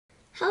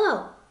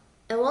Hello,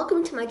 and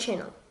welcome to my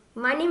channel.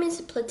 My name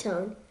is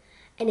Platone,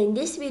 and in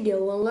this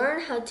video we'll learn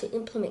how to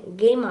implement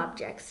game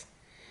objects,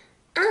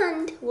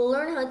 and we'll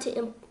learn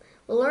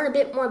a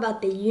bit more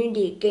about the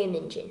Unity game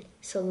engine.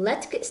 So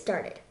let's get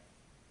started.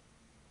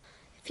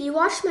 If you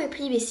watched my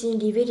previous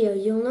Unity video,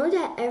 you'll know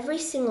that every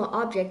single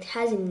object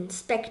has an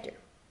inspector.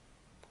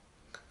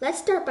 Let's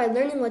start by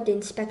learning what the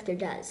inspector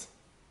does.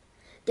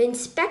 The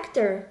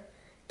inspector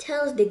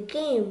tells the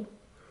game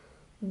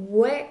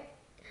where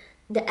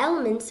the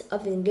elements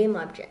of the game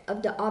object,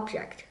 of the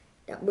object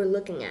that we're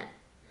looking at.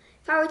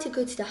 If I were to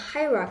go to the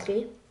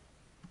hierarchy,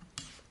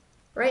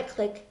 right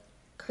click,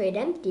 create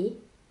empty,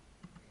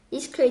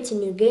 this creates a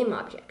new game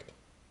object.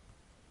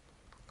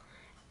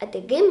 At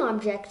the game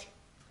object,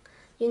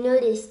 you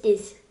notice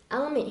this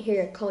element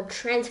here called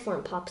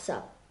transform pops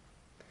up.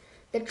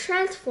 The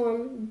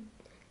transform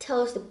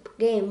tells the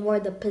game where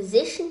the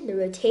position, the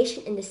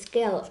rotation, and the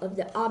scale of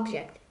the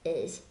object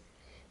is.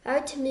 If I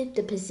were to move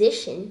the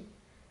position,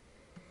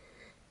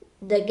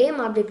 the game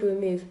object will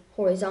move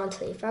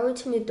horizontally. If I were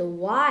to move the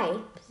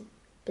Y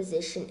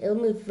position, it will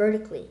move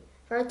vertically.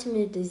 If I were to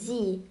move the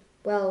Z,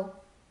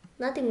 well,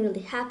 nothing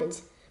really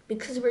happens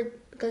because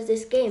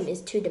this game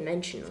is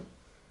two-dimensional.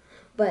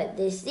 But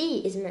the Z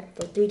is meant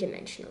for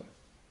three-dimensional.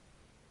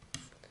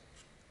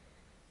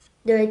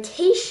 The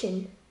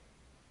rotation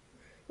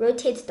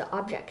rotates the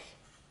object.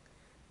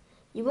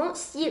 You won't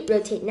see it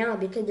rotate now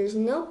because there's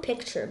no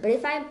picture, but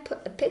if I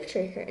put a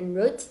picture here and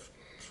rotate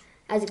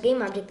as a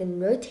game object and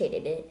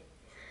rotated it,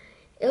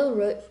 it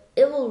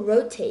will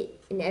rotate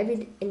in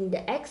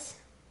the X,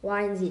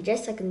 Y, and Z,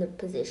 just like in the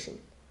position.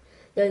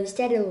 Though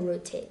instead it will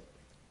rotate.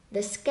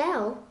 The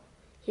scale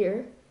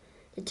here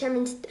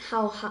determines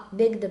how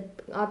big the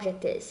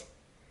object is.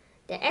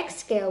 The X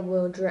scale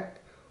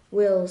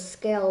will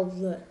scale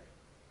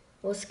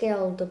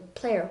the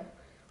player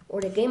or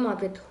the game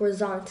object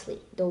horizontally.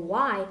 The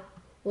Y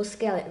will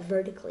scale it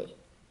vertically.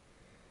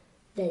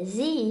 The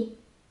Z,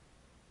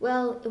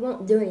 well, it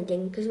won't do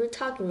anything because we're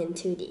talking in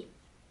 2D.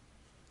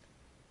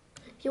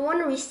 If you want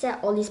to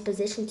reset all these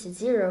positions to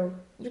 0,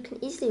 you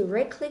can easily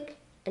right-click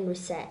and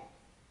reset.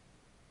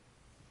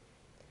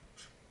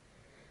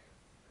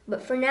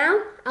 But for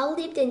now, I'll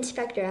leave the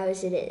inspector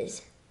as it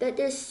is, but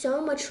there's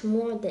so much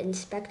more the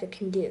inspector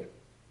can do.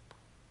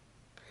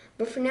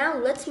 But for now,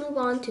 let's move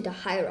on to the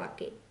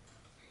hierarchy.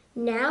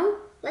 Now,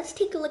 let's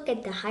take a look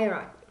at the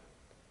hierarchy.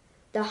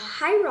 The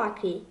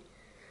hierarchy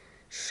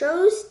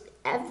shows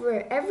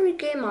every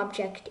game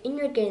object in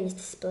your game is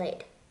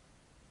displayed.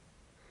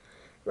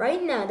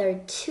 Right now, there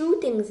are two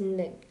things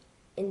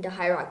in the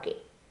hierarchy: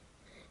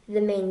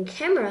 the main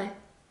camera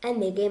and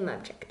the game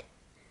object.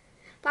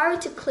 If I were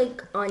to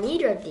click on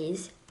either of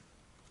these,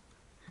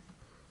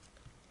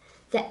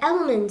 the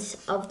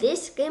elements of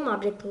this game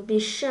object will be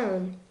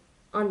shown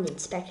on the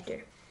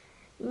inspector.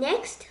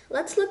 Next,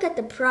 let's look at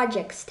the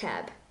Projects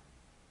tab.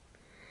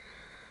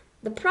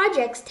 The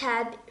Projects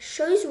tab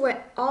shows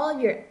where all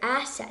your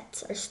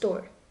assets are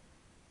stored.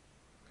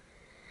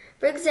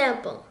 For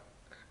example,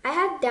 I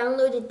have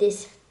downloaded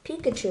this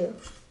Pikachu.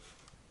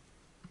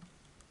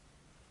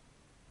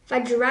 If I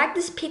drag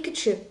this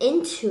Pikachu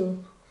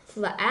into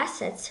the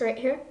assets right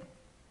here,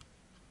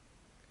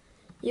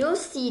 you'll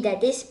see that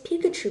this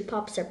Pikachu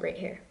pops up right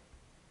here.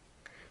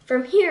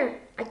 From here,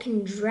 I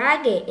can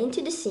drag it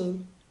into the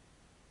scene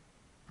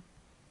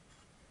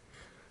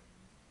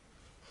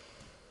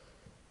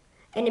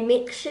and it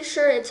makes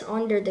sure it's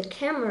under the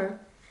camera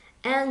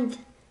and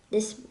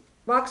this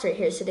box right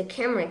here so the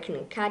camera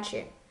can catch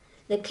it.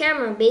 The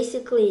camera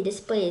basically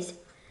displays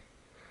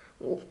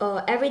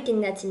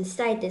everything that's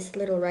inside this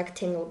little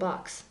rectangle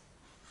box.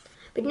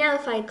 But now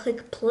if I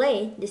click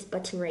play, this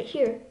button right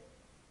here,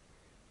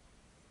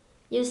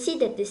 you'll see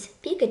that this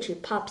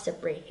Pikachu pops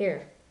up right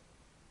here.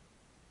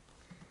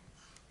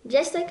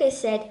 Just like I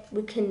said,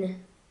 we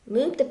can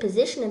move the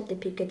position of the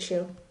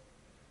Pikachu,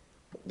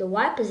 the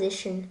Y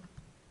position.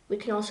 We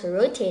can also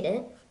rotate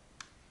it.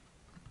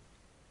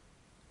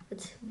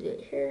 Let's do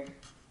it here.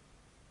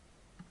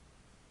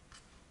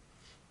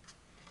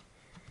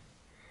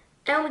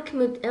 And we can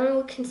move, and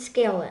we can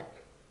scale it.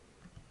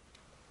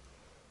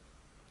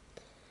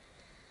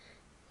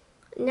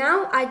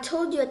 Now, I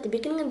told you at the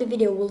beginning of the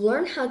video, we'll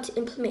learn how to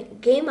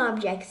implement game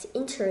objects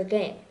into a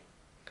game.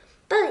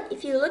 But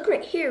if you look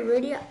right here,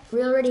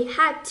 we already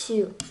had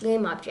two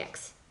game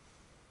objects.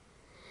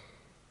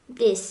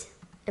 This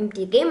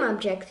empty game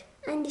object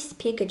and this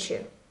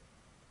Pikachu,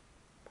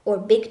 or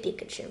big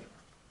Pikachu.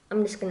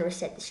 I'm just going to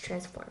reset this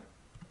transform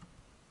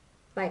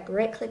by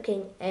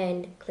right-clicking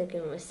and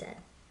clicking reset.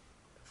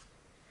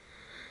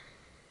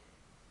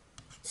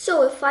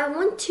 So if I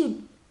want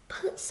to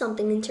put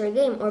something into a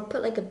game or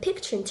put like a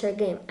picture into a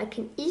game, I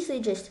can easily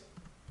just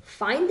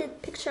find the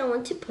picture I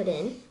want to put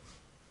in,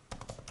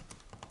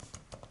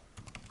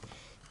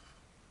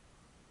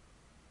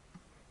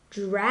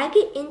 drag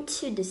it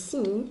into the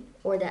scene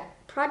or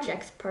that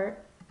projects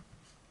part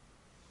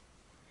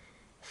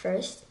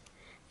first,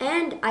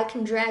 and I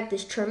can drag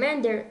this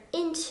Charmander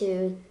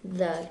into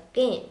the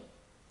game.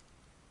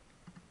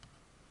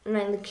 and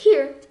I look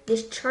here,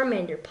 this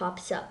Charmander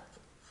pops up.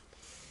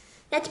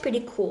 That's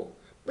pretty cool.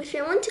 But if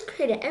I want to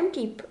create an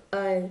empty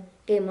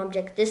game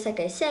object, just like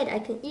I said, I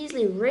can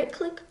easily right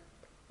click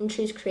and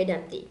choose create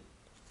empty.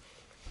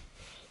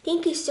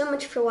 Thank you so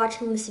much for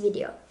watching this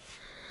video.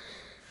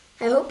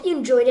 I hope you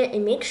enjoyed it,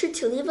 and make sure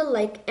to leave a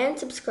like and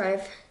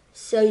subscribe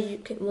so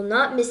you will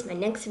not miss my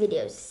next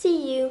videos.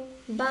 See you.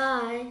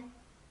 Bye.